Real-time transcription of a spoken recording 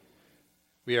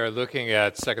We are looking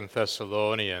at 2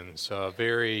 Thessalonians, a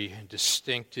very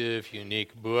distinctive,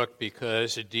 unique book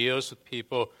because it deals with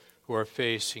people who are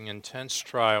facing intense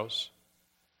trials,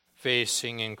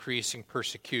 facing increasing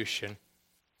persecution,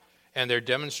 and they're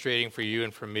demonstrating for you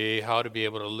and for me how to be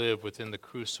able to live within the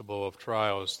crucible of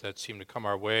trials that seem to come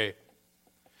our way.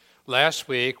 Last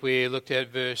week, we looked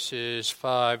at verses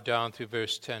 5 down through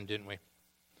verse 10, didn't we?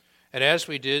 And as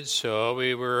we did so,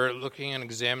 we were looking and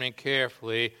examining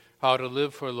carefully how to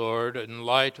live for the Lord in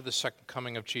light of the second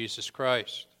coming of Jesus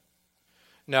Christ.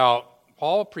 Now,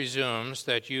 Paul presumes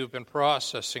that you've been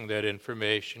processing that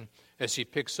information as he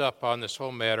picks up on this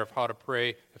whole matter of how to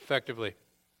pray effectively.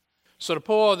 So to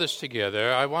pull all this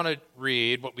together, I want to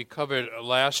read what we covered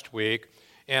last week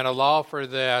and allow for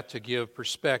that to give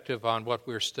perspective on what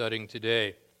we're studying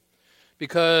today.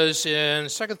 Because in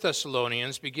 2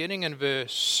 Thessalonians, beginning in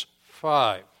verse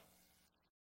 5,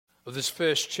 of this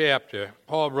first chapter,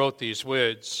 Paul wrote these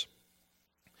words,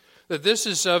 that this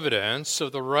is evidence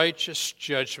of the righteous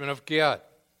judgment of God,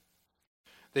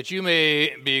 that you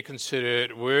may be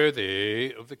considered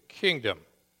worthy of the kingdom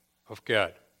of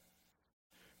God,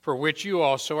 for which you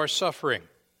also are suffering,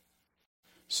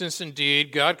 since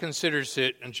indeed God considers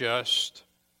it unjust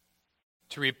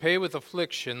to repay with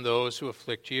affliction those who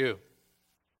afflict you,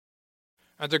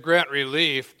 and to grant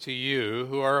relief to you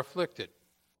who are afflicted,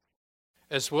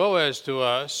 as well as to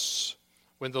us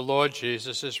when the Lord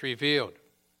Jesus is revealed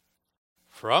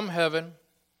from heaven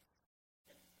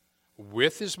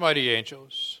with his mighty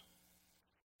angels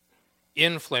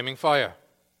in flaming fire,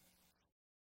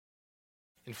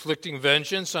 inflicting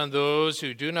vengeance on those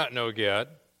who do not know God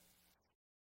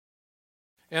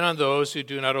and on those who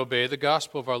do not obey the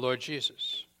gospel of our Lord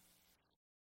Jesus.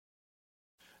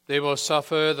 They will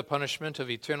suffer the punishment of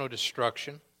eternal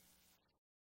destruction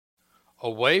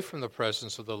away from the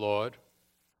presence of the Lord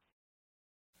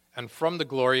and from the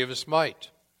glory of his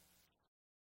might,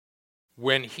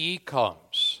 when he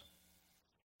comes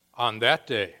on that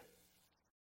day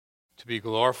to be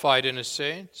glorified in his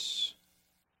saints,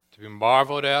 to be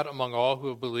marveled at among all who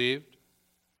have believed,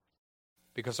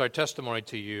 because our testimony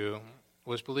to you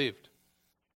was believed.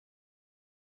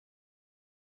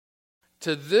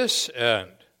 To this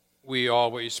end, we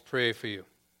always pray for you,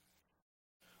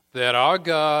 that our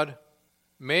God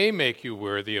may make you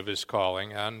worthy of his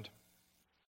calling and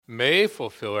may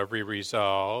fulfill every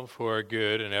resolve for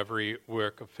good and every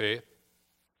work of faith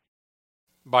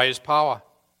by his power,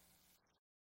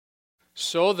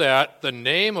 so that the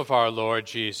name of our Lord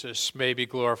Jesus may be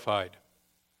glorified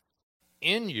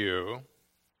in you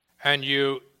and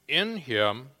you in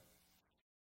him,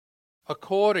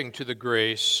 according to the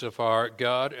grace of our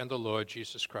God and the Lord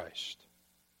Jesus Christ.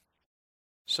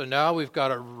 So now we've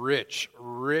got a rich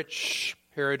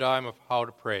paradigm of how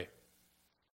to pray.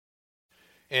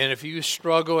 And if you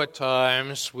struggle at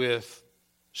times with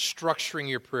structuring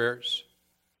your prayers,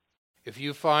 if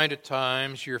you find at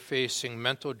times you're facing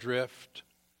mental drift,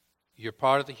 you're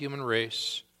part of the human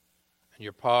race, and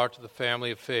you're part of the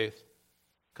family of faith,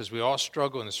 because we all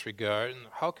struggle in this regard, and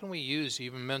how can we use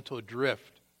even mental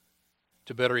drift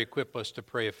to better equip us to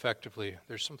pray effectively?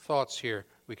 There's some thoughts here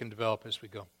we can develop as we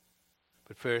go.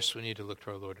 But first, we need to look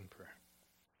to our Lord in prayer.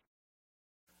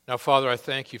 Now, Father, I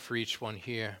thank you for each one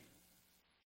here.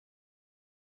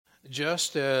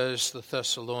 Just as the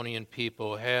Thessalonian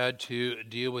people had to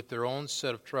deal with their own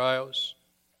set of trials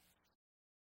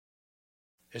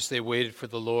as they waited for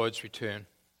the Lord's return,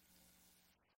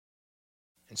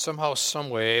 and somehow, some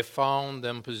way, found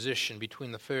them positioned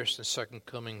between the first and second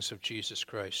comings of Jesus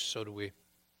Christ, so do we.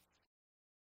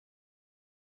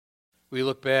 We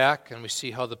look back and we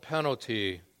see how the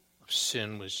penalty of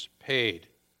sin was paid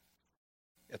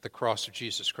at the cross of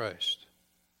Jesus Christ.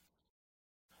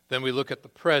 Then we look at the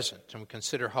present and we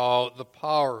consider how the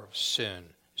power of sin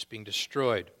is being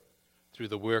destroyed through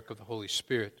the work of the Holy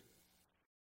Spirit.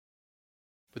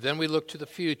 But then we look to the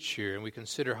future and we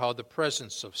consider how the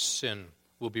presence of sin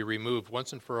will be removed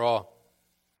once and for all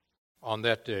on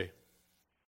that day,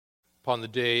 upon the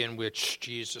day in which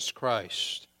Jesus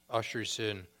Christ ushers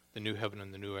in the new heaven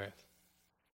and the new earth.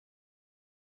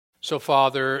 So,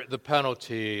 Father, the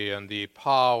penalty and the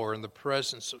power and the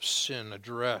presence of sin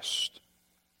addressed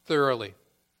thoroughly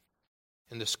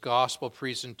in this gospel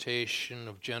presentation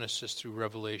of Genesis through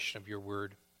Revelation of your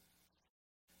word.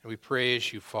 And we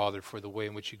praise you, Father, for the way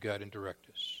in which you guide and direct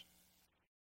us.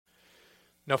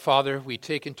 Now, Father, we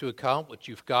take into account what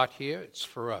you've got here. It's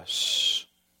for us.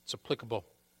 It's applicable.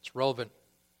 It's relevant.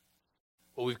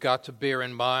 What we've got to bear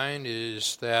in mind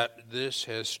is that this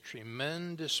has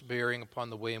tremendous bearing upon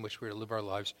the way in which we're to live our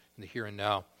lives in the here and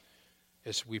now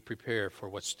as we prepare for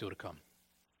what's still to come.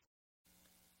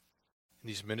 in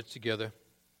these minutes together,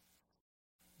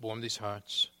 warm these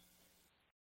hearts,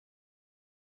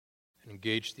 and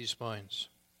engage these minds,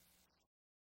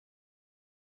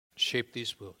 shape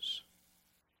these wills.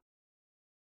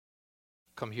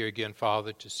 Come here again,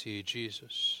 Father, to see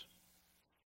Jesus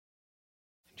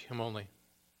and Him only.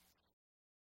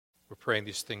 We're praying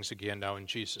these things again now in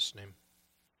Jesus' name.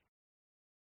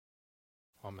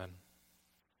 Amen.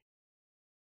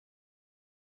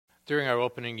 During our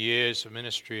opening years of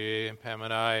ministry, Pam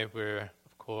and I were,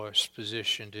 of course,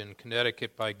 positioned in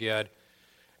Connecticut by God.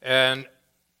 And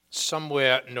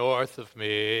somewhere north of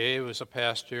me was a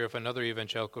pastor of another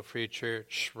evangelical free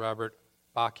church, Robert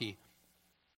Bakke.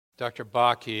 Dr.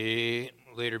 Bakke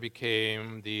later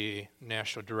became the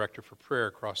national director for prayer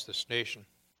across this nation.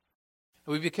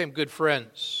 And we became good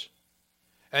friends.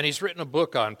 And he's written a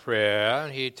book on prayer,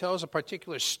 and he tells a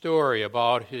particular story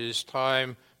about his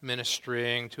time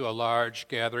ministering to a large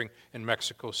gathering in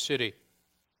Mexico City.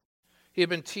 He had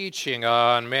been teaching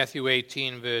on Matthew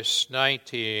 18, verse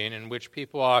 19, in which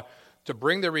people are to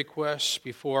bring their requests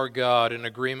before God in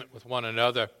agreement with one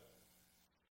another.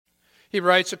 He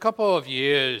writes, a couple of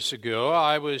years ago,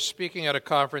 I was speaking at a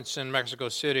conference in Mexico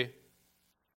City.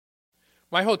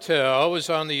 My hotel was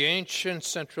on the ancient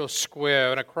Central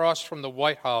Square and across from the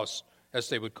White House, as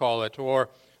they would call it, or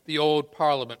the old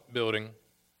Parliament building.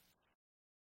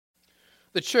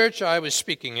 The church I was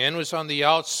speaking in was on the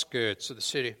outskirts of the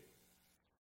city.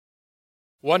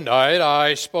 One night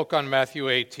I spoke on Matthew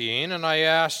 18, and I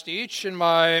asked each in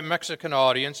my Mexican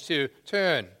audience to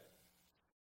turn,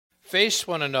 face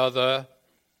one another,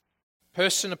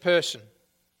 person to person.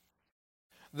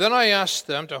 Then I asked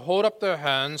them to hold up their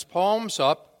hands, palms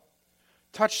up,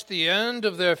 touch the end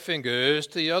of their fingers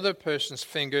to the other person's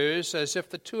fingers as if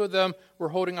the two of them were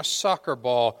holding a soccer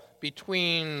ball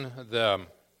between them.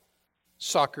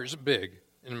 Soccer's big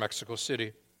in Mexico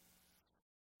City.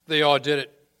 They all did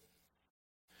it.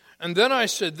 And then I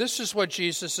said, this is what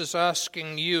Jesus is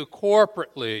asking you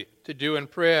corporately to do in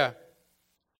prayer.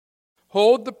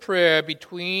 Hold the prayer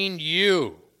between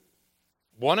you,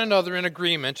 one another in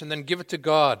agreement, and then give it to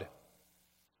God.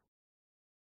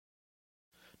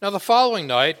 Now, the following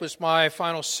night was my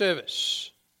final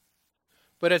service.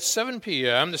 But at 7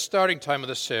 p.m., the starting time of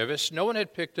the service, no one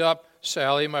had picked up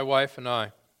Sally, my wife, and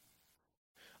I.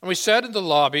 And we sat in the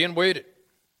lobby and waited.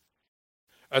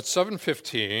 At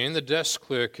 7:15, the desk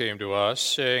clerk came to us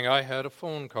saying I had a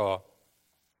phone call.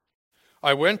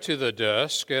 I went to the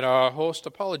desk, and our host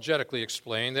apologetically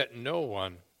explained that no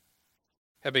one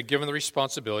had been given the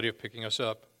responsibility of picking us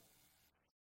up.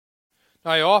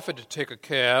 Now, I offered to take a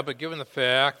cab, but given the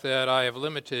fact that I have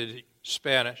limited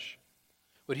Spanish,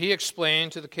 would he explain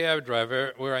to the cab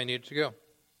driver where I needed to go?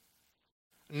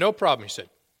 No problem, he said.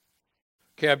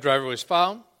 Cab driver was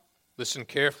found, listened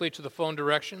carefully to the phone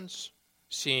directions,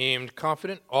 seemed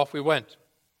confident, off we went.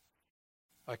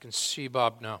 I can see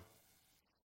Bob now.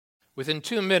 Within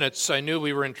 2 minutes, I knew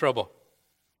we were in trouble.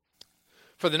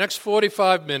 For the next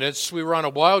 45 minutes, we were on a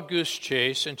wild goose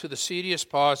chase into the seediest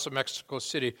parts of Mexico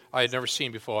City I had never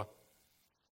seen before.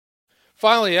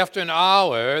 Finally, after an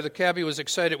hour, the cabbie was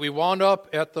excited. We wound up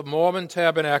at the Mormon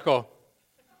Tabernacle.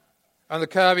 And the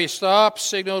cabbie stopped,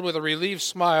 signaled with a relieved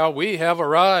smile, "We have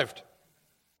arrived."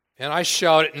 And I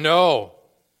shouted, "No."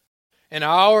 An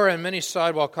hour and many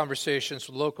sidewalk conversations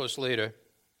with locals later,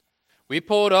 we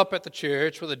pulled up at the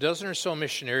church with a dozen or so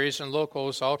missionaries and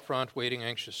locals out front waiting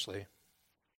anxiously.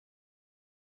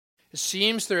 It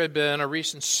seems there had been a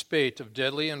recent spate of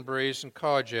deadly and brazen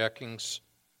carjackings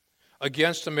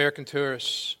against American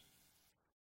tourists.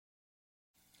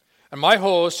 And my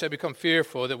host had become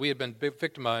fearful that we had been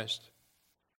victimized.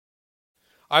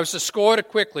 I was escorted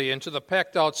quickly into the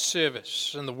packed-out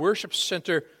service, and the worship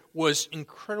center was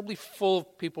incredibly full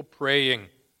of people praying.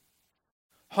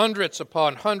 Hundreds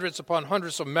upon hundreds upon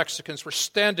hundreds of Mexicans were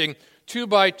standing 2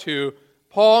 by 2,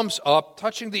 palms up,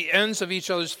 touching the ends of each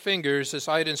other's fingers as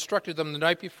I had instructed them the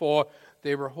night before.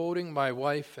 They were holding my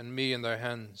wife and me in their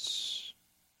hands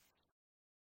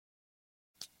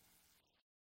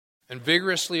and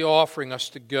vigorously offering us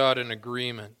to God in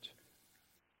agreement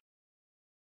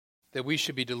that we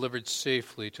should be delivered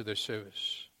safely to their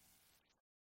service.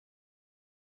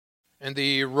 And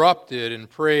they erupted in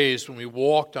praise when we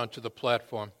walked onto the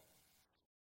platform.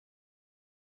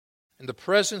 And the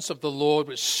presence of the Lord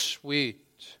was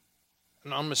sweet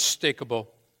and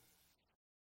unmistakable.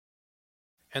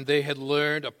 And they had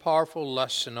learned a powerful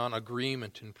lesson on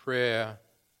agreement in prayer.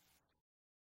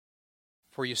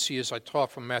 For you see, as I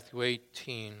taught from Matthew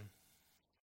 18,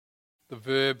 the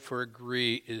verb for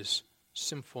agree is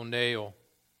symphoneo,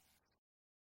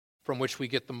 from which we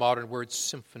get the modern word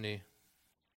symphony.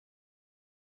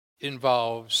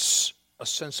 involves a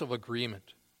sense of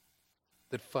agreement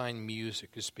that fine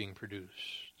music is being produced.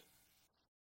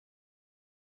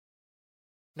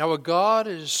 Now, what God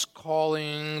is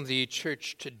calling the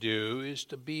church to do is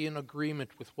to be in agreement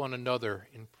with one another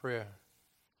in prayer.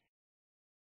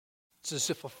 It's as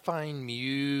if a fine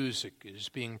music is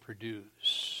being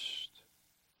produced.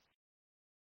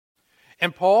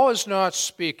 And Paul is not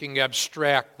speaking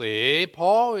abstractly.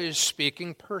 Paul is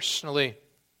speaking personally.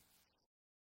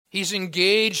 He's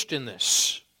engaged in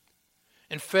this.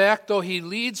 In fact, though he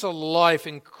leads a life,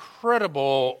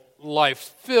 incredible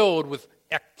life, filled with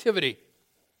activity,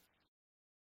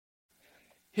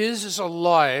 his is a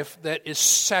life that is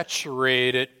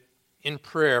saturated in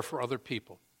prayer for other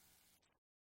people.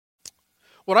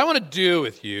 What I want to do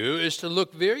with you is to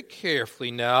look very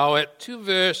carefully now at two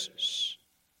verses.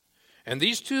 And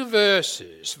these two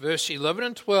verses, verse 11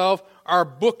 and 12, are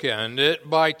bookended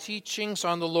by teachings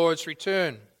on the Lord's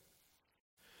return.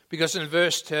 Because in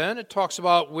verse 10, it talks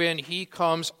about when he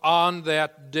comes on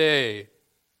that day.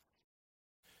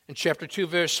 In chapter 2,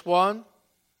 verse 1,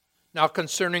 now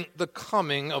concerning the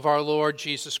coming of our Lord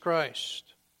Jesus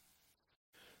Christ.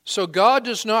 So God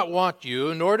does not want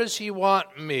you, nor does he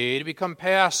want me, to become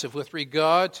passive with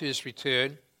regard to his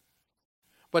return,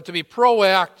 but to be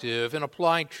proactive in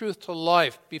applying truth to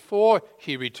life before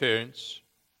he returns,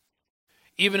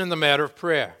 even in the matter of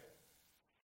prayer.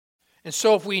 And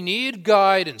so if we need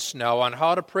guidance now on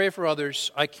how to pray for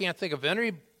others, I can't think of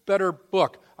any better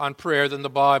book on prayer than the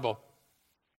Bible.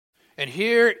 And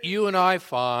here you and I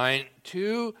find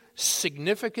two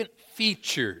significant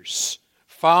features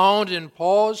found in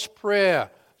Paul's prayer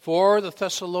for the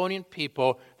Thessalonian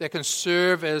people that can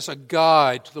serve as a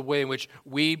guide to the way in which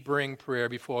we bring prayer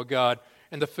before God.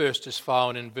 And the first is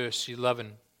found in verse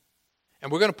 11.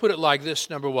 And we're going to put it like this,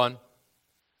 number one,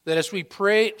 that as we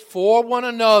pray for one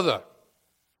another,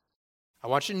 I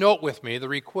want you to note with me the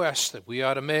request that we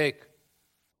ought to make.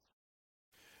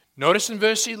 Notice in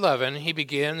verse 11, he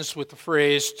begins with the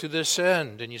phrase, to this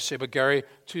end. And you say, but Gary,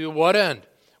 to what end?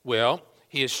 Well,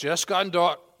 he has just gotten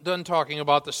done talking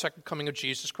about the second coming of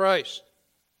Jesus Christ.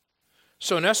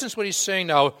 So in essence, what he's saying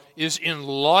now is in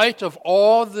light of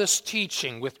all this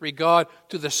teaching with regard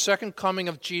to the second coming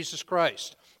of Jesus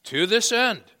Christ, to this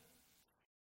end,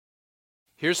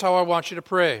 here's how I want you to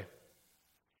pray.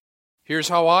 Here's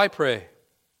how I pray.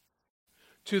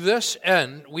 To this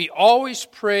end, we always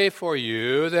pray for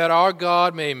you that our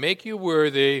God may make you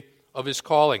worthy of his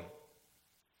calling.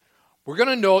 We're going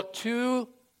to note two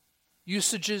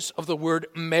usages of the word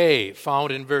may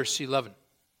found in verse 11.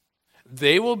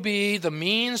 They will be the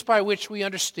means by which we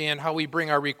understand how we bring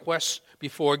our requests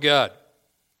before God.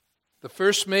 The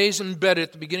first may is embedded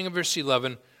at the beginning of verse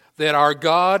 11, that our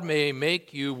God may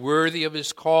make you worthy of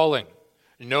his calling.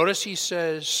 Notice he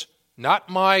says, not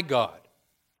my God.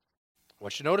 I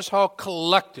want you to notice how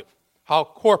collective, how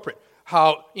corporate,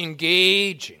 how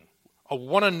engaging a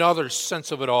one another's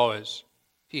sense of it all is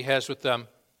he has with them.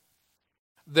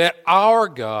 That our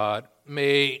God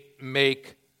may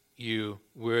make you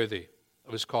worthy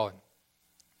of his calling.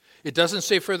 It doesn't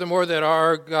say furthermore that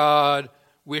our God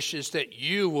wishes that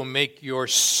you will make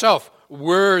yourself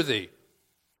worthy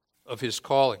of his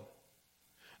calling.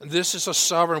 This is a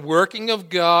sovereign working of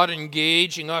God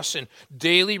engaging us in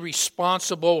daily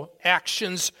responsible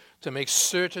actions to make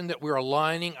certain that we're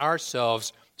aligning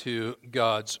ourselves to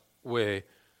God's way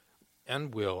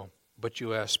and will. But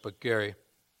you ask, but Gary,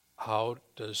 how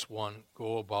does one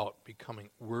go about becoming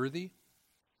worthy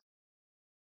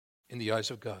in the eyes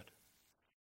of God?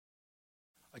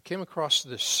 I came across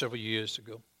this several years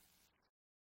ago.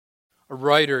 A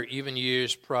writer, even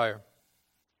years prior,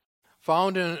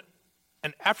 found in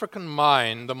an African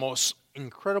mine the most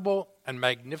incredible and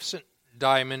magnificent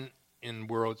diamond in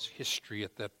world's history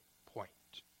at that point.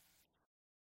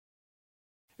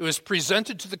 It was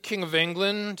presented to the King of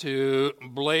England to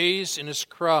blaze in his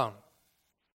crown.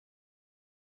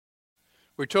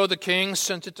 We're told the king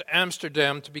sent it to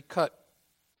Amsterdam to be cut.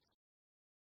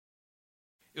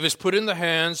 It was put in the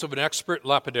hands of an expert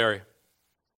lapidary.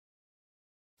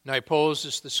 Now he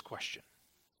poses this question.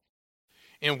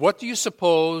 And what do you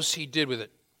suppose he did with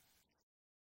it?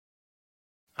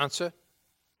 Answer.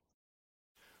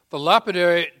 The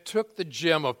lapidary took the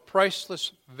gem of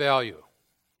priceless value,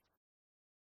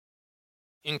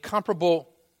 incomparable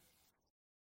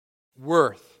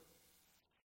worth,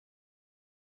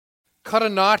 cut a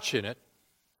notch in it,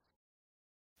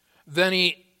 then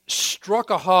he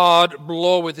struck a hard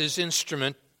blow with his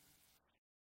instrument,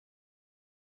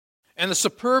 and the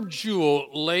superb jewel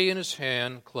lay in his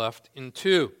hand, cleft in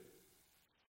two.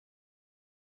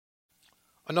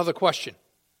 Another question.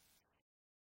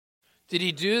 Did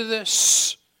he do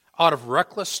this out of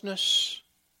recklessness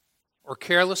or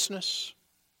carelessness?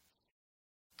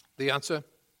 The answer,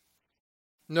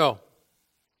 no.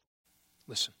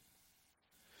 Listen.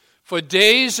 For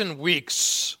days and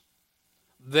weeks,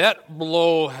 that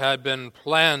blow had been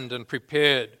planned and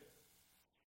prepared.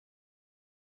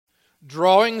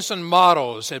 Drawings and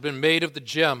models had been made of the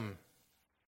gem,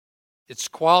 its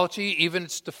quality, even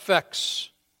its defects.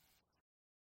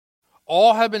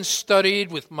 All had been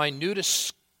studied with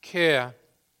minutest care.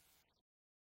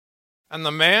 And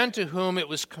the man to whom it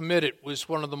was committed was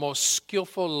one of the most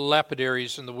skillful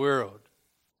lapidaries in the world.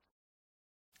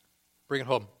 Bring it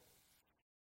home.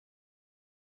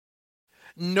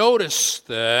 Notice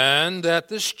then that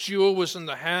this jewel was in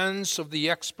the hands of the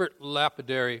expert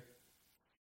lapidary.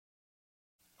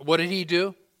 What did he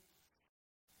do?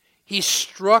 He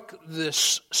struck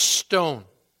this stone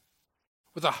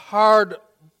with a hard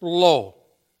blow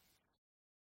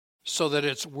so that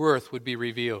its worth would be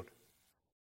revealed.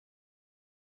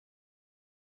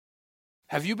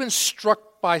 Have you been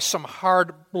struck by some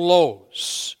hard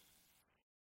blows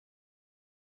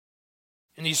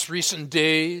in these recent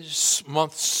days,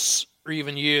 months, or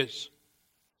even years?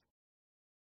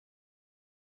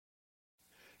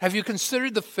 Have you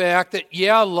considered the fact that,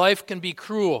 life can be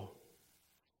cruel,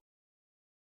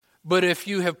 but if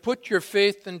you have put your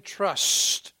faith and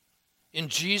trust in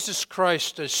Jesus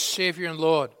Christ as Savior and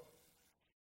Lord,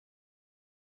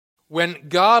 when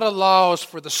God allows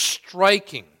for the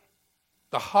striking,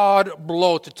 the hard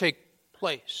blow to take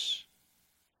place,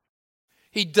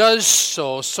 He does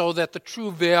so that the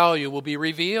true value will be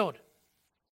revealed.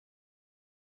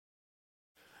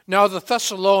 Now, the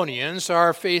Thessalonians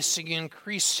are facing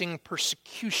increasing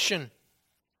persecution.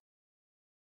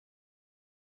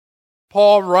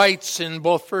 Paul writes in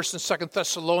both 1st and 2nd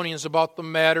Thessalonians about the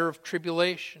matter of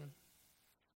tribulation.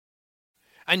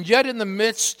 And yet in the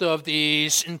midst of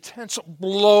these intense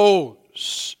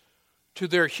blows to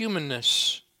their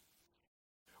humanness,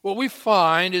 what we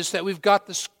find is that we've got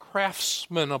this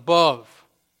craftsman above,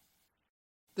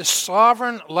 this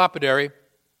sovereign lapidary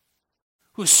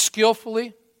who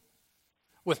skillfully,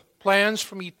 with plans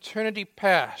from eternity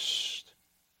past,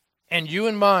 and you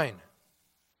and mine,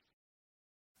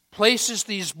 places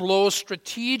these blows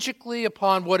strategically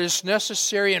upon what is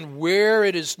necessary and where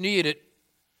it is needed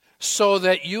so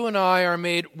that you and I are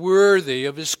made worthy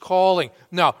of His calling.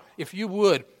 Now, if you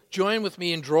would, join with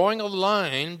me in drawing a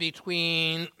line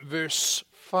between verse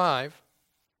 5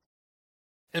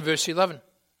 and verse 11.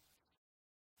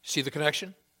 See the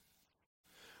connection?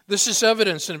 This is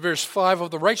evidence in verse 5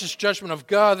 of the righteous judgment of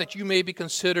God that you may be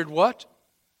considered what?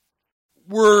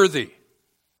 Worthy.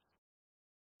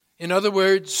 In other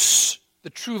words, the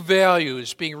true value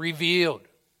is being revealed.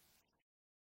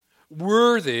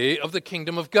 Worthy of the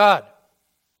kingdom of God.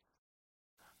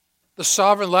 The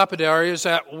sovereign lapidary is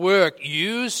at work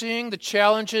using the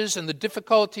challenges and the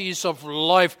difficulties of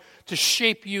life to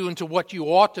shape you into what you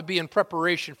ought to be in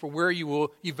preparation for where you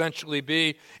will eventually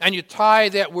be. And you tie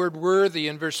that word worthy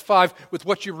in verse 5 with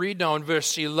what you read now in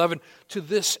verse 11. To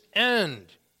this end,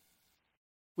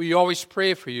 we always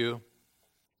pray for you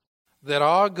that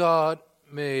our God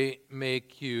may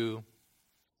make you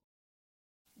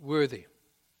worthy,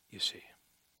 you see,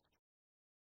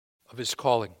 of His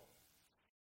calling.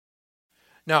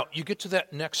 Now, you get to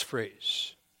that next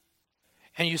phrase,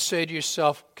 and you say to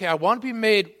yourself, okay, I want to be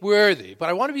made worthy, but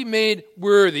I want to be made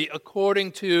worthy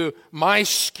according to my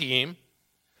scheme,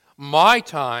 my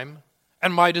time,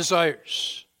 and my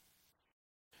desires.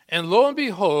 And lo and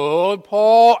behold,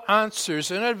 Paul answers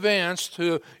in advance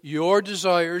to your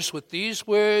desires with these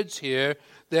words here,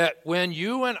 that when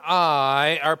you and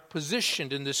I are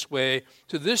positioned in this way,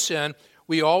 to this end,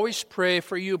 we always pray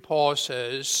for you, Paul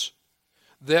says,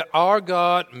 that our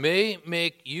God may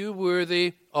make you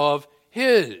worthy of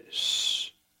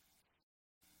His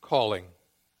calling.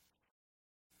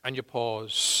 And you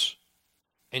pause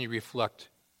and you reflect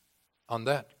on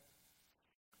that.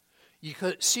 You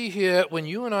could see here, when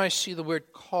you and I see the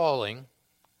word calling,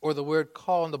 or the word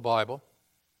call in the Bible,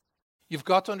 you've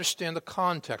got to understand the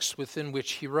context within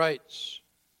which he writes.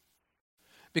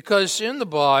 Because in the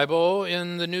Bible,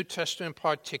 in the New Testament in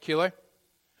particular,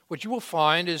 what you will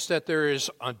find is that there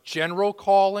is a general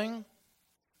calling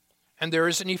and there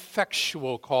is an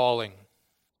effectual calling.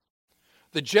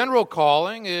 The general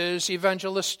calling is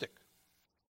evangelistic.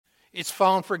 It's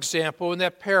found, for example, in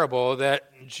that parable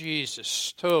that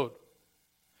Jesus told,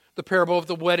 the parable of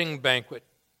the wedding banquet,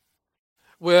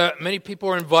 where many people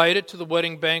are invited to the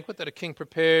wedding banquet that a king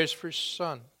prepares for his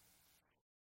son.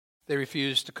 They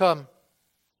refuse to come.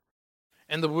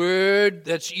 And the word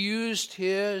that's used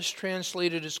here is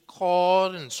translated as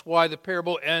called, and it's why the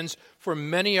parable ends, for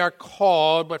many are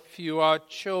called, but few are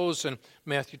chosen.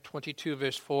 Matthew 22,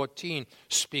 verse 14,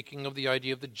 speaking of the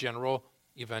idea of the general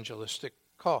evangelistic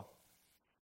call.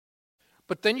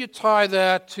 But then you tie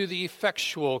that to the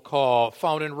effectual call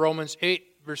found in Romans 8,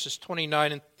 verses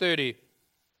 29 and 30,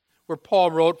 where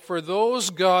Paul wrote, for those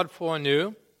God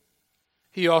foreknew,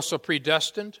 he also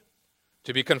predestined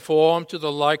to be conformed to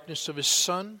the likeness of his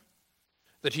Son,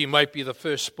 that he might be the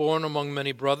firstborn among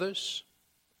many brothers.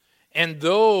 And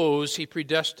those he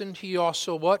predestined, he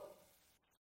also what?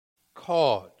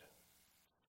 Called.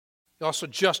 He also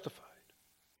justified.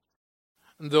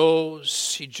 And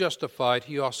those he justified,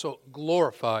 he also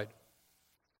glorified.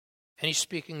 And he's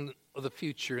speaking of the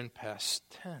future in past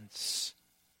tense.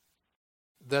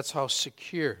 That's how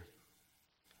secure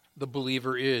the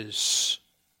believer is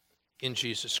in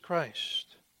Jesus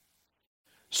Christ.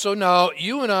 So now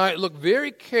you and I look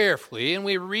very carefully and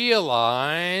we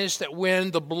realize that when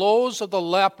the blows of the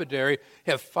lapidary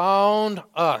have found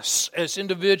us as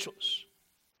individuals,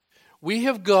 we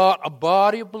have got a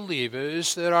body of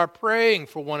believers that are praying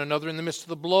for one another in the midst of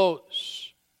the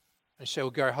blows. I say, well,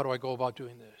 Gary, how do I go about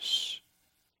doing this?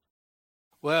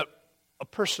 Well, a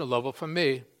personal level for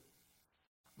me,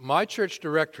 my church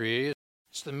directory,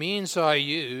 it's the means I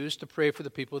use to pray for the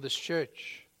people of this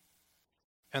church.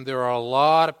 And there are a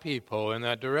lot of people in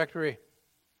that directory.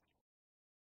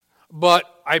 But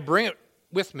I bring it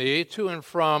with me to and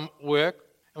from work.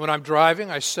 And when I'm driving,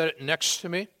 I set it next to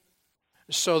me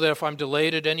so that if I'm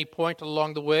delayed at any point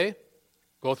along the way,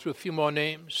 go through a few more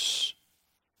names,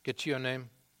 get to your name.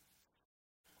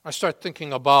 I start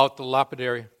thinking about the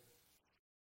lapidary.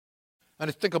 And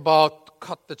I think about the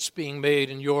cut that's being made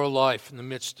in your life in the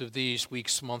midst of these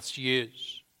weeks, months,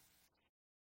 years.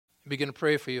 I begin to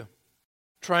pray for you,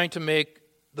 trying to make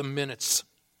the minutes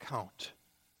count.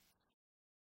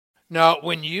 Now,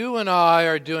 when you and I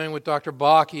are doing what Dr.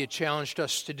 Bakke had challenged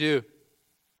us to do,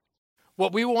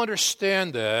 what we will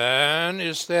understand then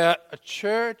is that a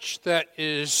church that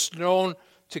is known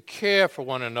to care for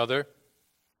one another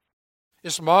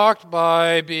is marked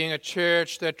by being a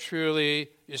church that truly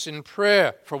is in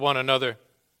prayer for one another.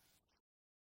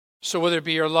 So whether it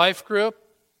be your life group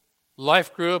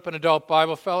and adult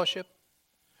Bible fellowship,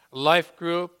 life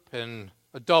group and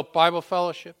adult Bible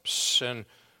fellowships, and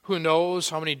who knows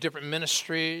how many different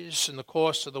ministries in the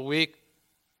course of the week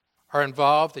are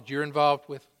involved, that you're involved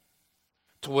with,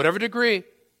 to whatever degree,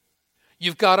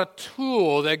 you've got a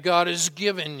tool that God has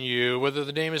given you, whether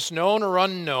the name is known or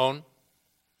unknown,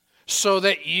 so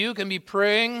that you can be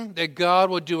praying that God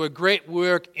will do a great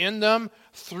work in them,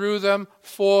 through them,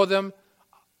 for them,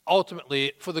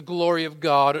 ultimately for the glory of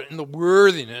God and the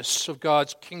worthiness of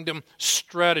God's kingdom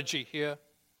strategy here.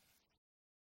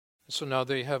 And so now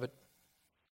there you have it.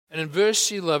 And in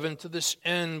verse 11, to this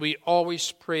end, we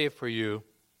always pray for you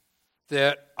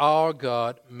that our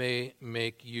God may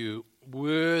make you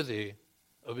worthy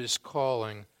of his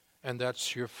calling, and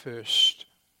that's your first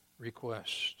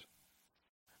request.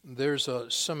 There's a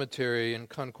cemetery in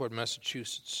Concord,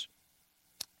 Massachusetts.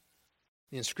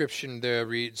 The inscription there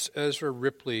reads, Ezra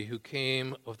Ripley, who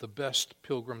came of the best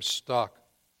pilgrim stock,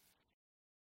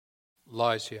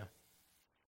 lies here.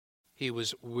 He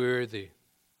was worthy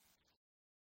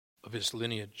of his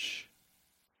lineage.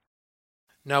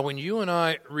 Now, when you and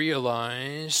I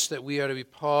realize that we are to be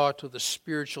part of the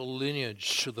spiritual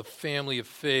lineage of the family of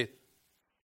faith,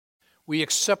 we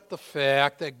accept the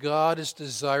fact that God is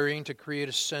desiring to create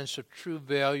a sense of true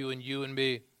value in you and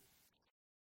me.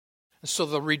 And so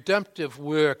the redemptive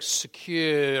work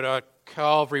secured at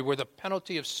Calvary, where the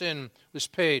penalty of sin was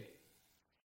paid,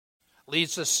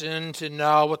 leads us into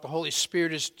now what the Holy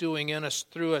Spirit is doing in us,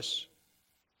 through us,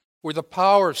 where the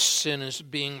power of sin is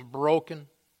being broken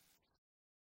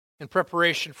in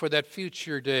preparation for that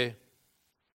future day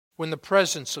when the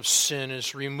presence of sin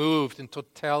is removed in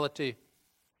totality.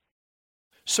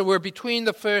 So we're between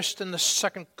the first and the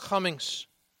second comings.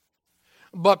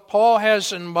 But Paul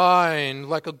has in mind,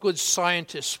 like a good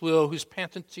scientist will, who's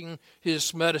patenting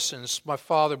his medicines, my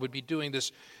father would be doing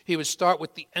this, he would start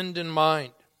with the end in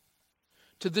mind.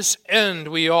 To this end,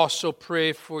 we also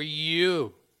pray for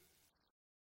you,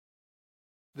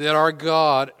 that our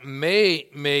God may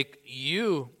make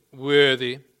you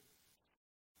worthy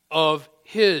of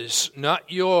his,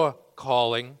 not your,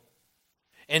 calling.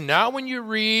 And now when you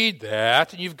read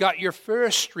that, and you've got your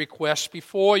first request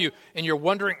before you, and you're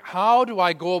wondering, how do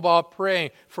I go about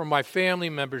praying for my family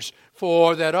members,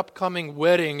 for that upcoming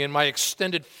wedding in my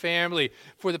extended family,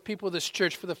 for the people of this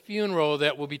church, for the funeral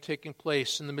that will be taking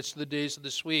place in the midst of the days of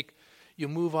this week, you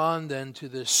move on then to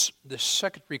this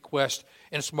second request,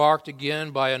 and it's marked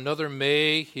again by another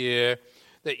may here,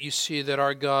 that you see that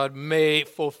our God may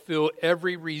fulfill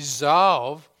every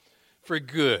resolve for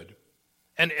good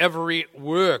and every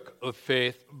work of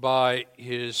faith by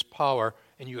his power.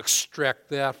 And you extract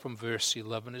that from verse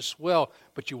 11 as well.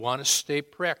 But you want to stay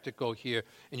practical here.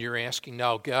 And you're asking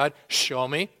now, God, show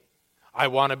me. I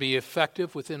want to be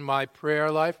effective within my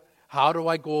prayer life. How do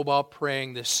I go about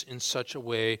praying this in such a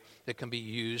way that can be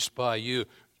used by you?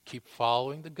 Keep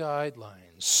following the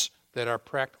guidelines that are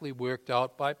practically worked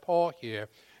out by Paul here.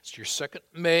 It's your second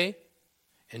may.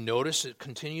 And notice it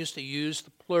continues to use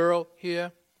the plural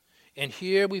here. And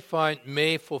here we find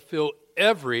may fulfill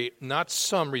every, not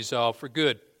some, resolve for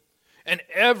good, and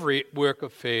every work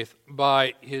of faith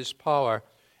by his power.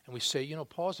 And we say,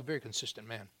 Paul's a very consistent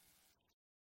man.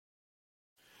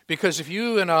 Because if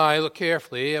you and I look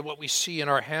carefully at what we see in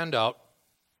our handout,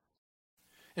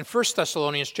 in 1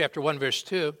 Thessalonians chapter 1, verse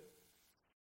 2,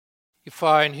 you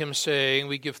find him saying,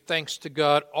 we give thanks to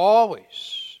God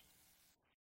always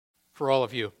for all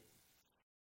of you.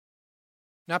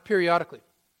 Not periodically.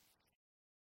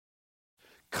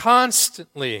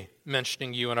 Constantly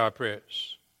mentioning you in our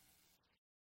prayers.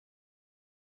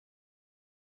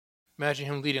 Imagine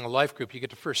him leading a life group. You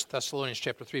get to 1 Thessalonians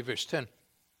chapter 3, verse 10.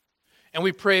 And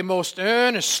we pray most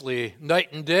earnestly night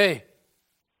and day.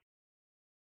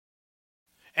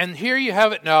 And here you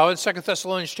have it now in 2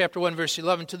 Thessalonians chapter 1, verse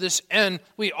 11. To this end,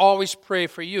 we always pray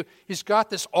for you. He's got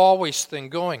this always thing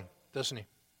going, doesn't he?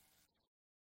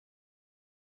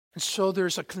 And so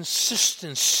there's a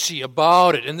consistency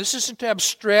about it. And this isn't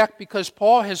abstract because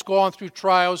Paul has gone through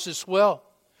trials as well,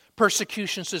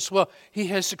 persecutions as well. He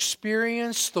has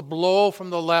experienced the blow from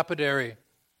the lapidary.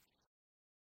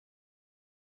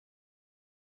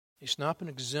 He's not been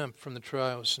exempt from the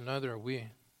trials, and neither are we.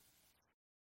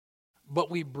 But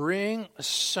we bring a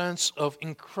sense of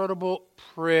incredible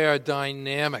prayer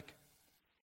dynamic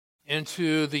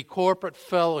into the corporate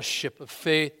fellowship of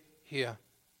faith here.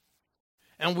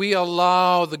 And we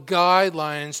allow the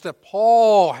guidelines that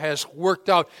Paul has worked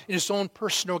out in his own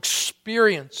personal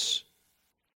experience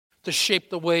to shape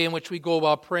the way in which we go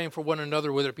about praying for one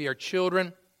another, whether it be our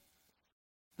children,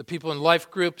 the people in life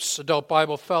groups, adult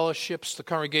Bible fellowships, the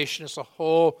congregation as a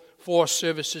whole, 4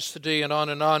 services today, and on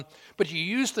and on. But you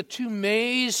use the 2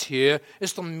 mays here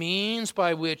as the means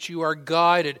by which you are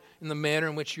guided in the manner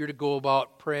in which you're to go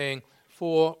about praying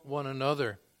for one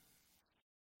another.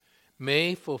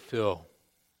 May fulfill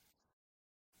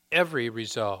every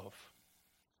resolve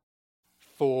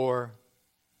for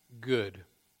good.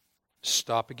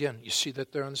 Stop again. You see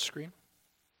that there on the screen?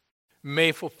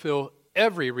 May fulfill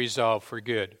every resolve for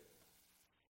good.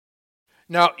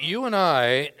 Now, you and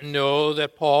I know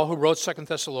that Paul, who wrote 2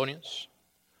 Thessalonians,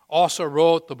 also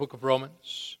wrote the book of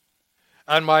Romans.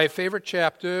 And my favorite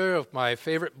chapter of my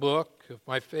favorite book,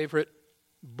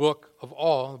 of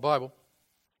all, the Bible,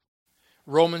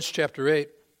 Romans chapter 8.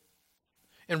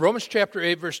 In Romans chapter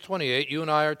 8, verse 28, you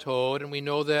and I are told, and we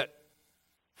know that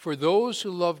for those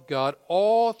who love God,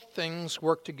 all things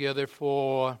work together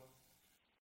for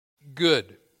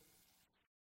good.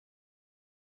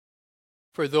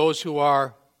 For those who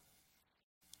are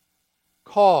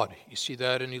called, you see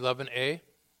that in 11a,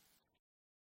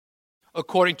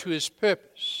 according to his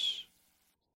purpose,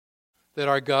 that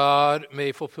our God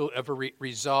may fulfill every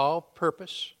resolve,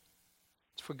 purpose,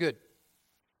 it's for good.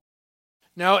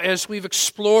 Now, as we've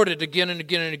explored it again and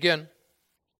again and again,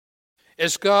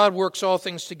 as God works all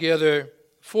things together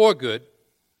for good,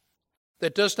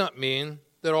 that does not mean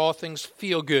that all things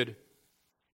feel good.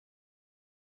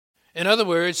 In other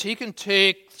words, he can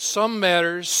take some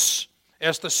matters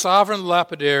as the sovereign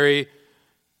lapidary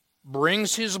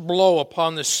brings his blow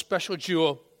upon this special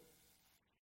jewel.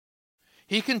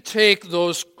 He can take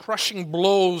those crushing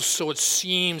blows, so it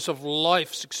seems, of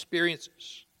life's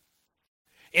experiences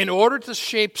in order to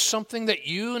shape something that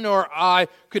you nor I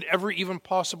could ever even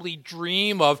possibly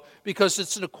dream of, because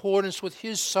it's in accordance with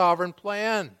his sovereign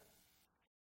plan.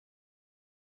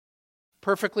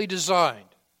 Perfectly designed.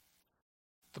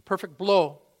 The perfect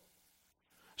blow,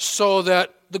 so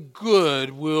that the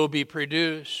good will be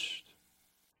produced.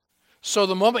 So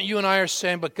the moment you and I are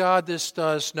saying, but God, this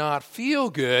does not feel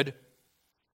good,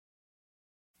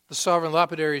 the sovereign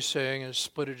lapidary is saying,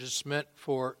 but it is meant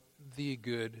for the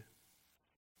good.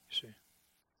 You see.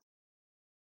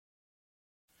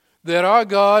 That our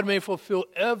God may fulfill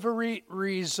every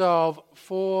resolve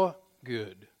for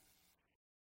good.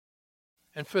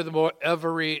 And furthermore,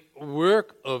 every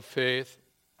work of faith.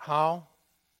 How?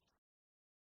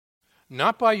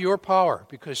 Not by your power,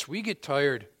 because we get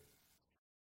tired.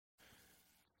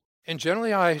 And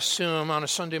generally I assume on a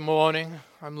Sunday morning,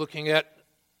 I'm looking at,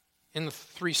 in the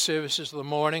 3 services of the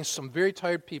morning, some very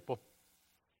tired people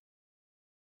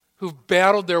who've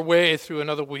battled their way through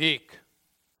another week.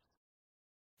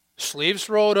 Sleeves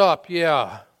rolled up,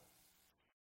 yeah,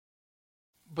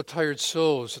 but tired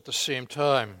souls at the same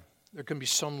time. There can be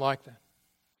some like that.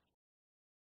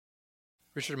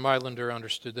 Richard Meilander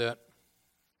understood that.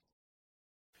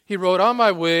 He wrote, on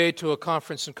my way to a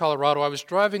conference in Colorado, I was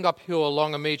driving uphill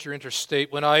along a major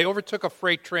interstate when I overtook a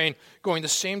freight train going the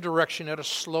same direction at a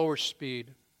slower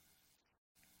speed.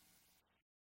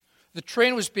 The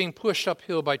train was being pushed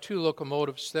uphill by 2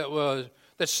 locomotives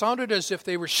that sounded as if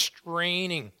they were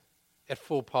straining at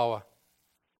full power.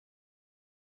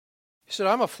 He said,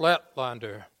 I'm a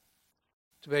Flatlander.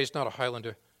 Today he's not a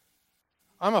Highlander.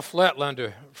 I'm a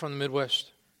Flatlander from the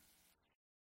Midwest.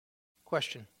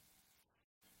 Question.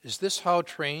 Is this how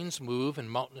trains move in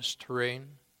mountainous terrain?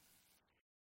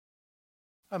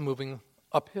 I'm moving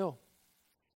uphill.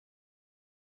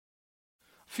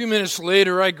 A few minutes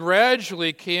later, I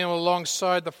gradually came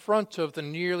alongside the front of the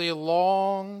nearly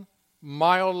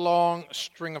mile-long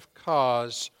string of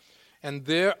cars, and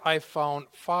there I found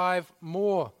 5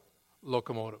 more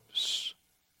locomotives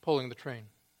pulling the train.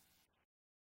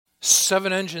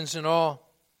 7 engines in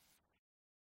all.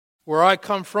 Where I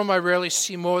come from, I rarely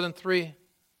see more than 3.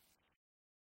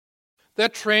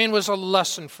 That train was a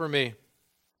lesson for me.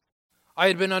 I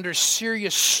had been under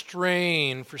serious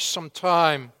strain for some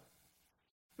time.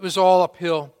 It was all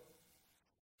uphill.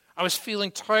 I was feeling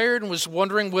tired and was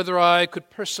wondering whether I could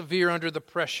persevere under the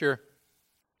pressure.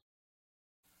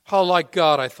 How like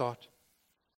God, I thought.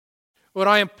 When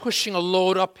I am pushing a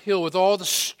load uphill with all the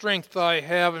strength I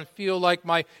have and feel like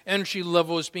my energy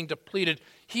level is being depleted,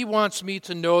 He wants me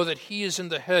to know that He is in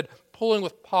the head, pulling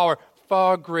with power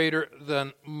far greater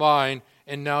than mine.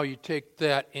 And now you take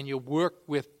that and you work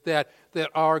with that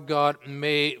our God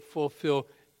may fulfill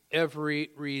every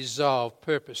resolve,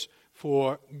 purpose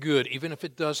for good, even if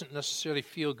it doesn't necessarily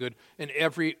feel good, in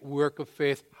every work of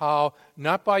faith. How?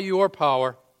 Not by your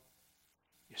power,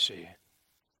 you see,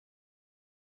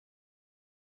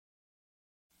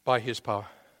 by His power.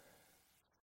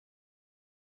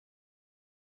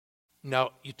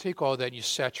 Now, you take all that and you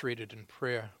saturate it in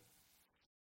prayer.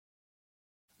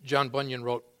 John Bunyan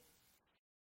wrote,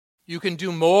 you can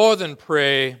do more than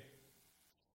pray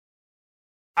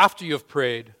after you've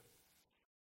prayed,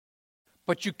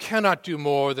 but you cannot do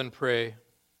more than pray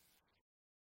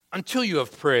until you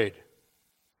have prayed.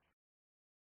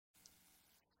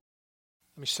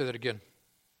 Let me say that again.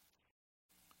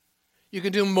 You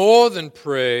can do more than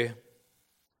pray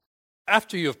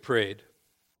after you have prayed,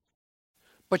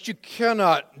 but you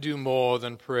cannot do more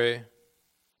than pray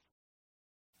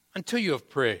until you have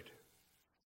prayed.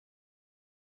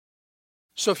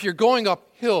 So if you're going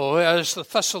uphill, as the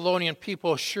Thessalonian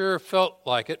people sure felt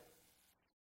like it,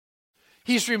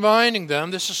 he's reminding them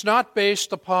this is not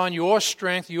based upon your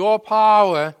strength, your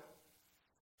power,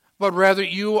 but rather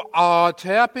you are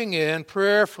tapping in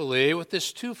prayerfully with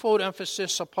this twofold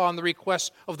emphasis upon the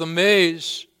request of the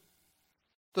maize,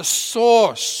 the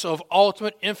source of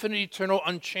ultimate, infinite, eternal,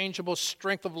 unchangeable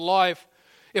strength of life.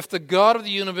 If the God of the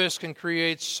universe can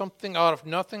create something out of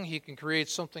nothing, He can create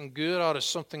something good out of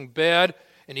something bad.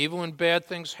 And even when bad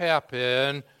things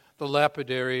happen, the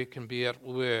lapidary can be at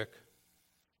work,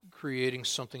 creating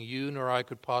something you nor I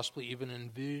could possibly even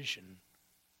envision,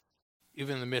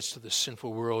 even in the midst of the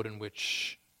sinful world in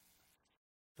which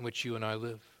you and I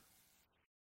live.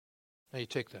 Now you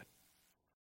take that.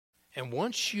 And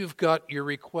once you've got your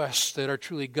requests that are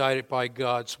truly guided by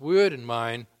God's word in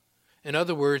mind, in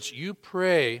other words, you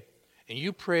pray, and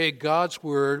you pray God's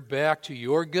word back to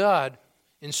your God,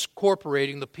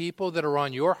 incorporating the people that are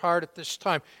on your heart at this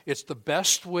time. It's the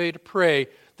best way to pray.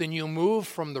 Then you move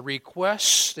from the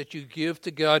requests that you give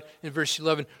to God in verse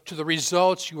 11 to the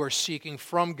results you are seeking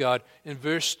from God in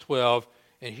verse 12.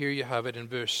 And here you have it in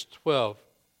verse 12.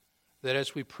 That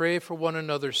as we pray for one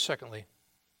another, secondly,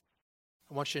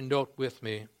 I want you to note with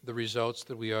me the results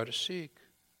that we are to seek.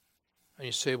 And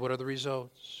you say, what are the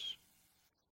results?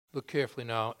 Look carefully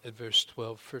now at verse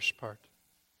 12, first part.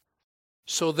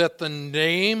 So that the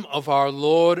name of our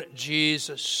Lord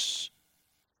Jesus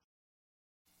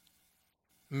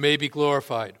may be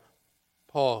glorified.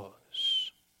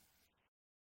 Pause.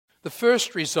 The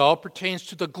first result pertains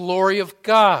to the glory of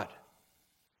God.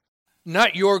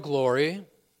 Not your glory,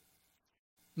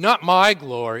 not my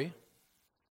glory,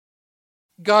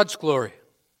 God's glory.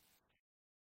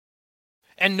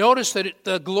 And notice that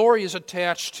the glory is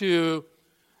attached to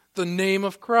the name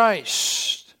of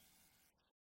Christ.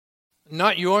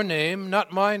 Not your name,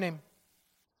 not my name.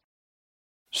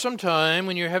 Sometime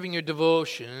when you're having your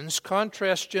devotions,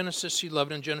 contrast Genesis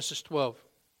 11 and Genesis 12.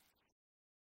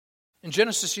 In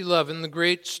Genesis 11, the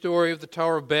great story of the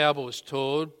Tower of Babel is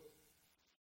told.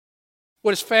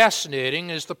 What is fascinating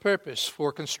is the purpose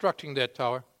for constructing that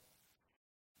tower,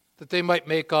 that they might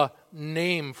make a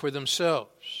name for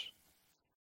themselves.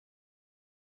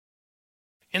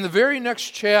 In the very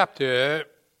next chapter,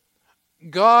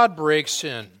 God breaks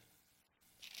in.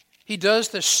 He does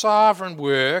this sovereign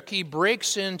work. He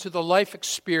breaks into the life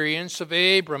experience of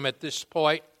Abram at this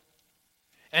point,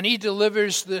 and he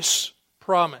delivers this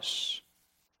promise.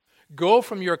 Go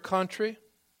from your country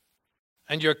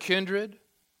and your kindred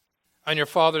and your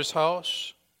father's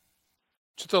house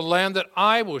to the land that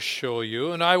I will show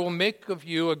you, and I will make of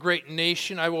you a great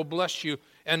nation. I will bless you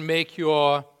and make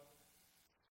your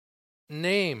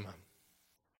name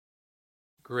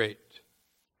great.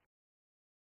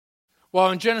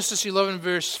 While in Genesis 11,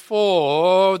 verse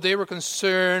 4, they were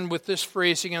concerned with this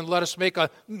phrasing, and let us make a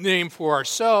name for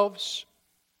ourselves.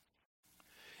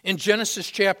 In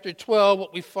Genesis chapter 12,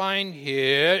 what we find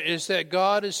here is that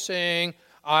God is saying,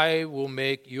 I will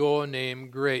make your name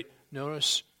great.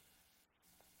 Notice,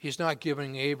 he's not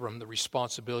giving Abram the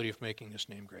responsibility of making his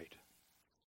name great.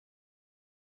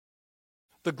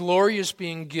 The glory is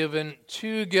being given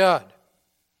to God.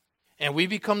 And we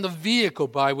become the vehicle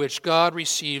by which God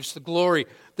receives the glory.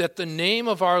 That the name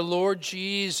of our Lord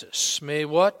Jesus may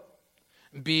what?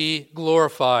 Be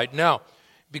glorified. Now,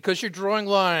 because you're drawing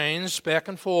lines back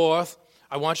and forth,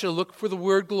 I want you to look for the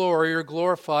word glory or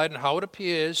glorified and how it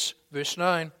appears. Verse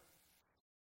 9.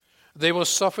 They will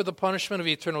suffer the punishment of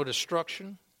eternal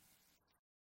destruction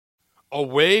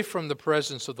away from the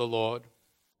presence of the Lord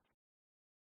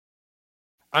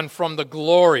and from the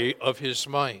glory of his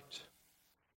might.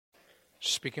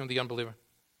 Speaking of the unbeliever.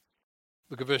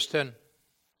 Look at verse 10.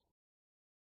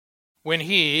 When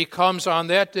he comes on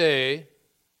that day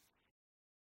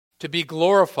to be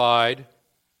glorified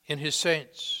in his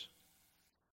saints.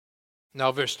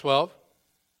 Now verse 12.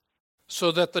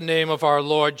 So that the name of our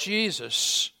Lord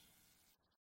Jesus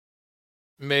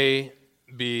may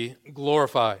be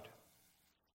glorified.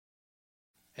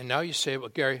 And now you say, well,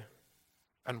 Gary,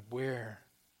 and where?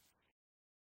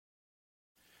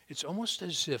 It's almost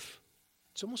as if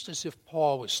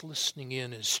Paul was listening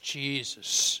in as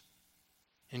Jesus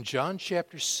in John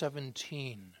chapter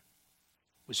 17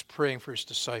 was praying for his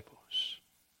disciples.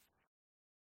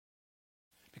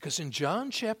 Because in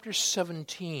John chapter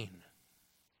 17,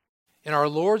 in our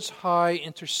Lord's high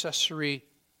intercessory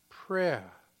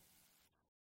prayer,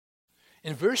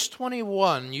 in verse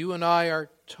 21, you and I are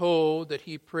told that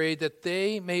he prayed that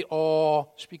they may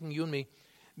all, speaking you and me,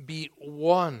 be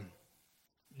one.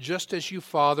 Just as you,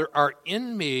 Father, are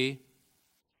in me,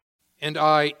 and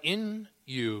I in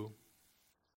you.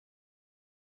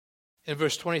 In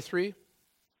verse 23,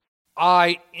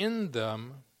 I in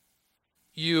them,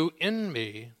 you in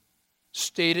me.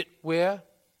 Stated where?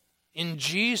 In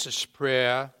Jesus'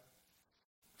 prayer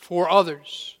for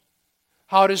others.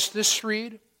 How does this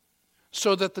read?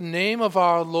 So that the name of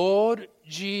our Lord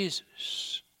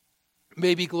Jesus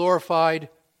may be glorified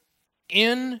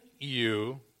in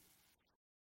you,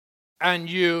 and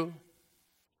you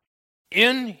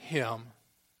in him.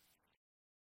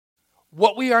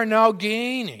 What we are now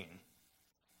gaining,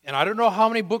 and I don't know how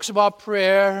many books about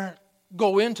prayer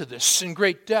go into this in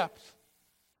great depth,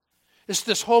 is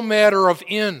this whole matter of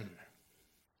in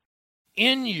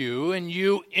you and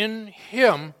you in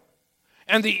him,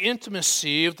 and the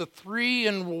intimacy of the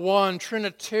three-in-one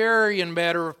Trinitarian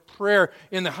matter of prayer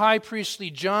in the high priestly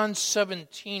John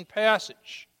 17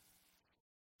 passage,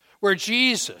 where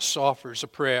Jesus offers a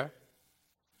prayer.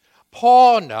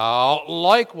 Paul now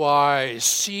likewise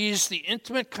sees the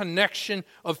intimate connection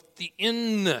of the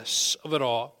inness of it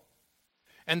all,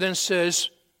 and then says,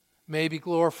 may be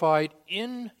glorified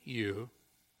in you,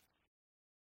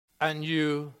 and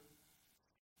you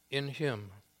in him.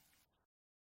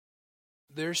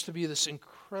 There's to be this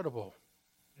incredible,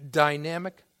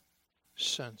 dynamic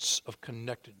sense of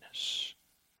connectedness.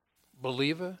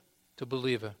 Believer to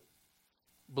believer.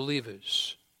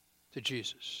 Believers to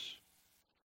Jesus.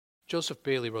 Joseph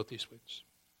Bailey wrote these words.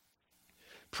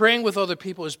 Praying with other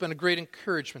people has been a great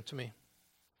encouragement to me.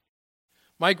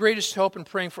 My greatest help in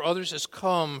praying for others has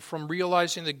come from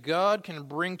realizing that God can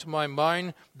bring to my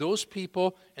mind those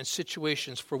people and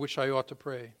situations for which I ought to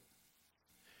pray.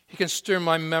 He can stir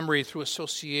my memory through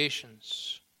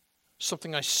associations,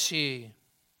 something I see,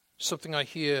 something I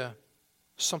hear,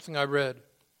 something I read.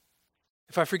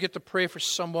 If I forget to pray for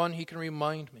someone, he can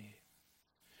remind me.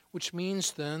 Which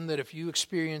means then that if you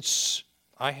experience,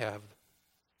 I have,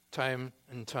 time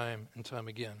and time and time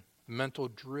again, mental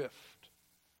drift,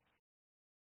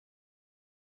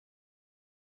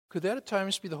 Could that at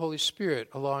times be the Holy Spirit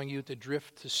allowing you to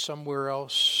drift to somewhere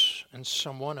else and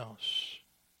someone else?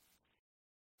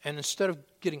 And instead of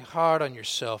getting hard on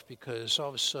yourself because all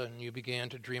of a sudden you began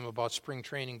to dream about spring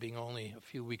training being only a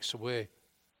few weeks away.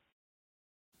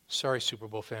 Sorry, Super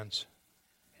Bowl fans.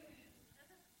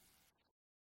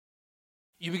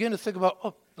 You begin to think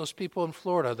about, those people in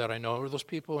Florida that I know, or those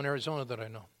people in Arizona that I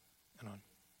know.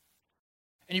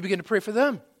 And you begin to pray for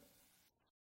them.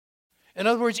 In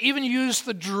other words, even use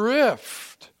the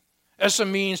drift as a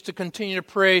means to continue to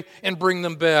pray and bring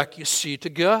them back, you see, to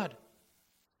God.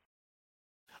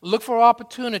 Look for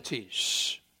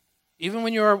opportunities, even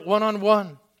when you're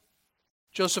one-on-one.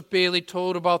 Joseph Bailey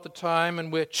told about the time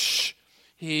in which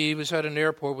he was at an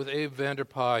airport with Abe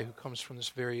Vanderpie, who came from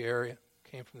this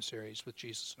area. He's with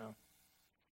Jesus now.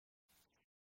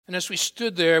 And as we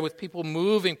stood there with people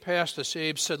moving past us,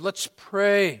 Abe said, "Let's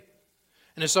pray."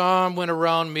 And his arm went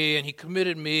around me, and he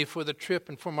committed me for the trip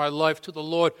and for my life to the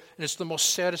Lord. And it's the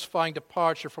most satisfying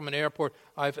departure from an airport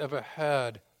I've ever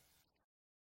had.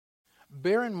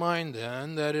 Bear in mind,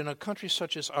 then, that in a country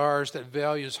such as ours that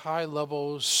values high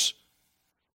levels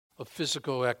of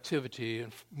physical activity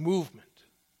and movement,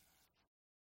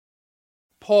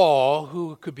 Paul,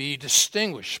 who could be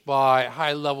distinguished by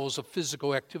high levels of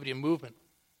physical activity and movement,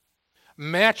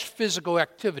 matched physical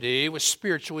activity with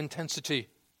spiritual intensity.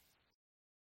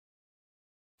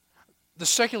 The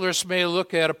secularists may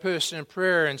look at a person in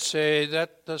prayer and say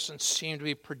that doesn't seem to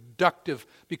be productive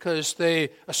because they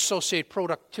associate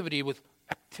productivity with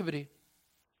activity.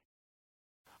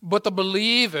 But the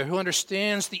believer who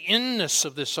understands the inness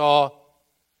of this all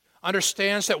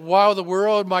understands that while the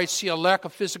world might see a lack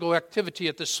of physical activity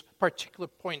at this particular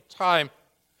point in time,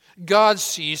 God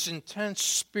sees intense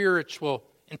spiritual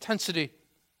intensity.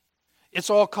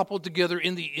 It's all coupled together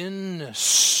in the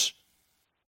inness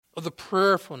of the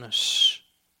prayerfulness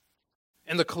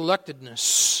and the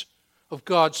collectedness of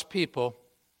God's people.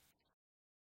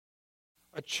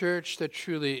 A church that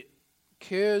truly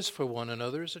cares for one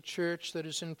another is a church that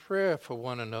is in prayer for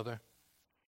one another.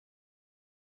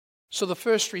 So the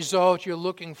first result you're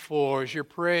looking for is you're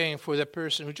praying for that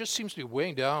person who just seems to be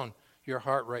weighing down your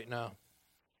heart right now.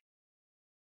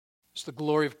 It's the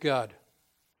glory of God.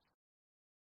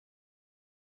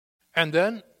 And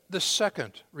then the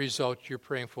second result you're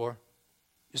praying for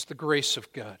is the grace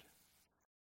of God.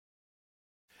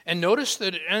 And notice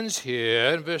that it ends here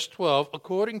in verse 12,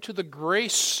 according to the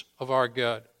grace of our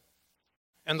God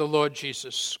and the Lord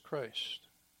Jesus Christ.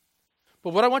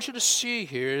 But what I want you to see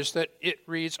here is that it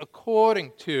reads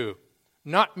according to,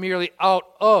 not merely out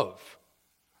of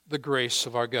the grace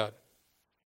of our God.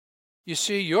 You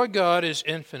see, your God is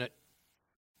infinite.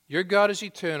 Your God is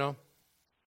eternal.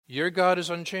 Your God is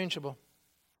unchangeable.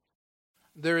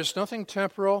 There is nothing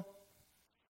temporal,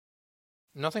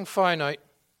 nothing finite,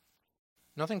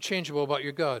 nothing changeable about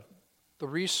your God. The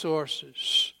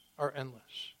resources are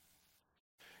endless.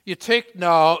 You take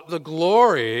now the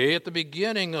glory at the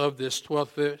beginning of this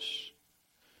 12th verse,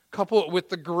 couple it with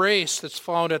the grace that's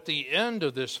found at the end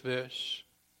of this verse,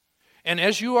 and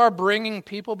as you are bringing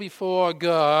people before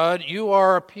God, you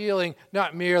are appealing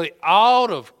not merely out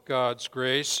of God's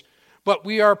grace, but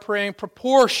we are praying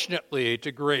proportionately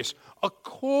to grace,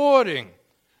 according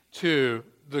to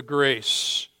the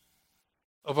grace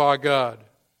of our God.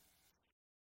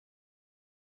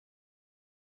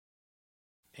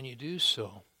 And you do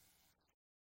so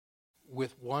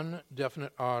with one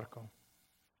definite article.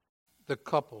 The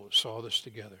couple saw this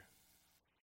together.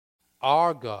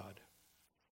 Our God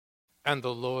and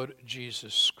the Lord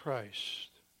Jesus Christ.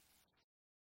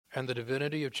 And the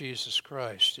divinity of Jesus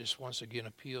Christ is once again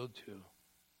appealed to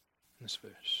in this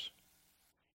verse.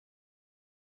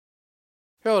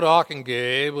 Harold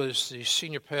Ockenga was the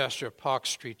senior pastor of Park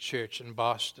Street Church in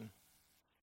Boston.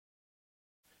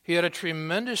 He had a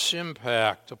tremendous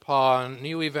impact upon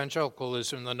new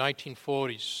evangelicalism in the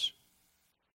 1940s,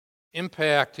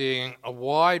 impacting a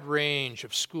wide range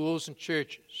of schools and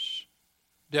churches,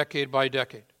 decade by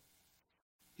decade.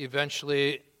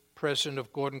 Eventually, president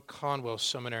of Gordon Conwell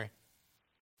Seminary.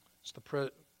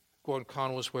 Gordon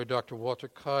Conwell is where Dr. Walter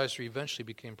Kaiser eventually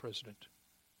became president.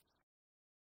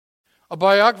 A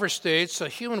biographer states, a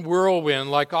human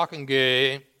whirlwind like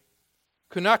Ockenga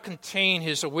could not contain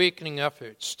his awakening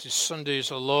efforts to Sundays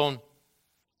alone.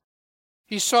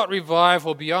 He sought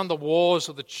revival beyond the walls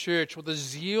of the church with a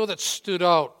zeal that stood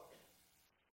out,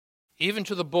 even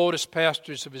to the boldest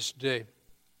pastors of his day.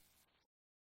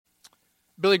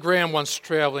 Billy Graham, once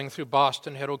traveling through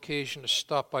Boston, had occasion to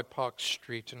stop by Park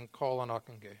Street and call on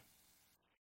Ockenga.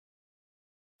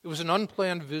 It was an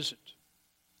unplanned visit.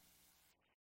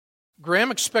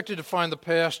 Graham expected to find the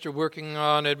pastor working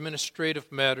on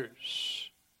administrative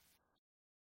matters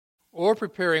or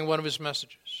preparing one of his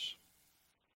messages.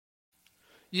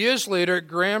 Years later,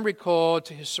 Graham recalled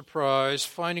to his surprise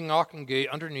finding Ockengay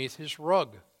underneath his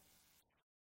rug.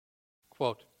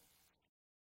 Quote,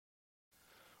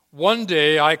 "One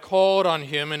day I called on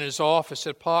him in his office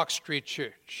at Park Street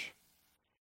Church.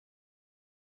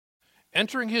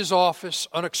 Entering his office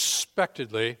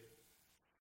unexpectedly,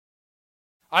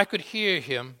 I could hear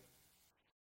him,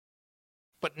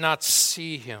 but not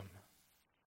see him.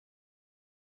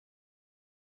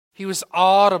 He was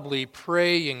audibly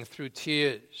praying through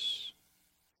tears,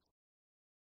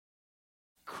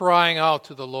 crying out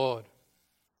to the Lord.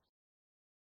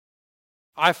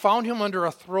 I found him under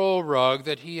a throw rug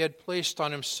that he had placed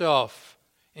on himself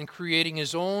in creating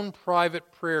his own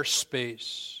private prayer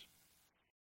space.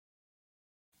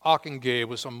 Ockengay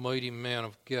was a mighty man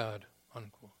of God,"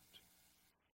 unquote.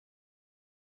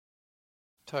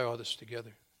 Tie all this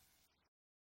together.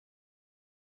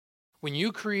 When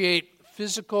you create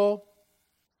physical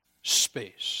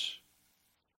space,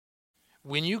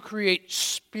 when you create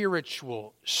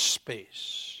spiritual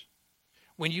space,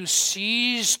 when you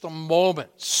seize the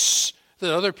moments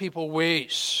that other people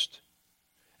waste,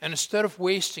 and instead of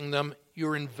wasting them,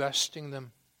 you're investing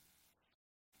them.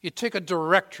 You take a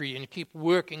directory and you keep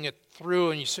working it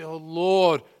through, and you say, "Oh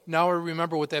Lord, now I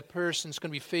remember what that person's going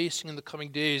to be facing in the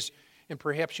coming days," and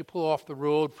perhaps you pull off the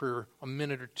road for a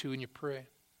minute or two and you pray,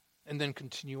 and then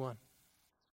continue on.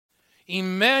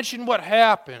 Imagine what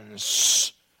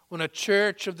happens when a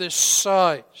church of this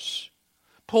size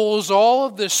pulls all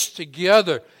of this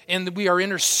together and we are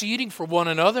interceding for one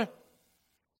another,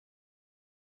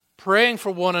 praying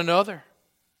for one another,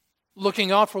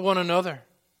 looking out for one another.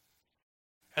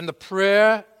 And the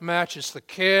prayer matches the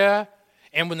care,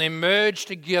 and when they merge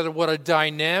together, what a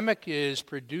dynamic is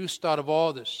produced out of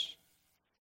all this.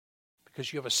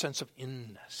 Because you have a sense of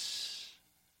inness.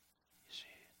 You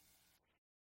see?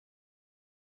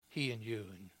 He and you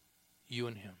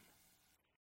and him.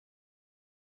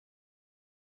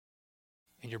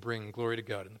 And you're bringing glory to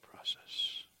God in the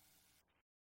process.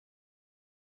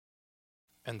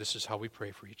 And this is how we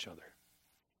pray for each other.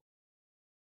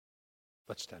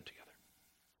 Let's stand together.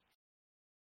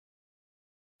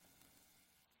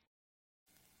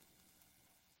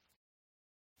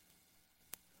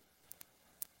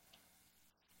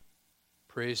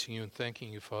 Praising you and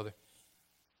thanking you, Father.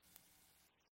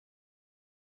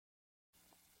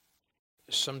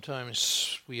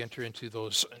 Sometimes we enter into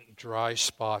those dry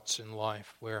spots in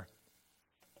life where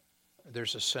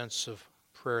there's a sense of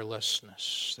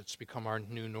prayerlessness that's become our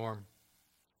new norm.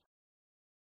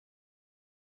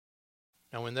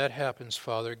 Now, when that happens,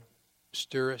 Father,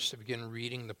 stir us to begin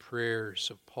reading the prayers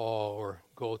of Paul or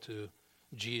go to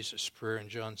Jesus' prayer in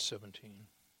John 17.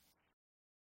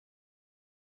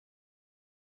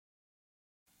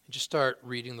 And just start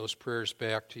reading those prayers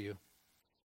back to you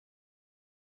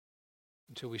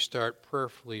until we start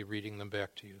prayerfully reading them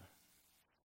back to you.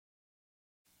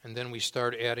 And then we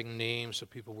start adding names of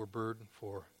people we're burdened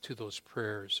for to those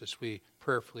prayers as we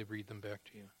prayerfully read them back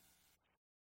to you.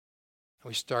 And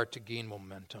we start to gain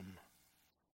momentum.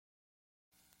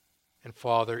 And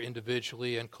Father,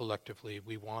 individually and collectively,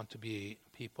 we want to be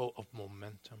people of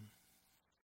momentum,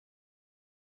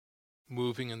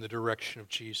 moving in the direction of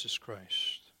Jesus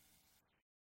Christ,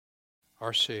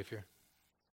 our Savior,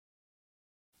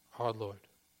 our Lord.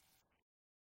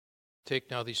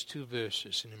 Take now these two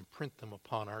verses and imprint them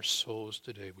upon our souls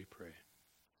today, we pray.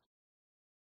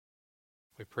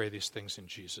 We pray these things in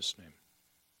Jesus' name.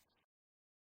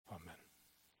 Amen.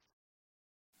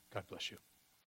 God bless you.